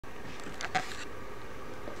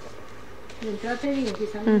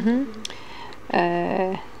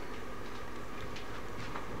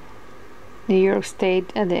New York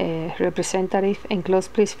State the representative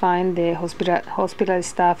enclosed, please find the hospital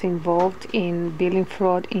staff involved in billing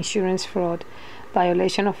fraud, insurance fraud,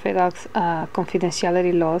 violation of federal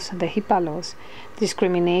confidentiality laws, the HIPAA laws,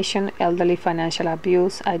 discrimination, elderly financial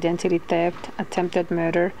abuse, identity theft, attempted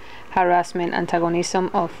murder, harassment, antagonism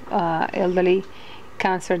of elderly,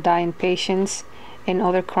 cancer dying patients, and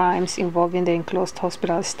other crimes involving the enclosed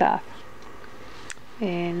hospital staff.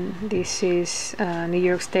 And this is New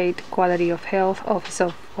York State Quality of Health, Office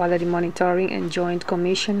of Quality Monitoring and Joint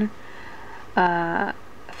Commissioner,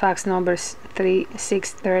 fax numbers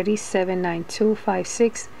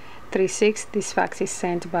 3630-792-5636. This fax is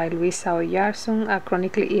sent by Luisa Oyarzun, a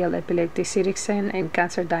chronically ill epileptic citizen and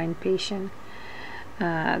cancer dying patient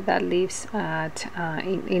that lives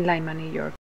in Lima, New York.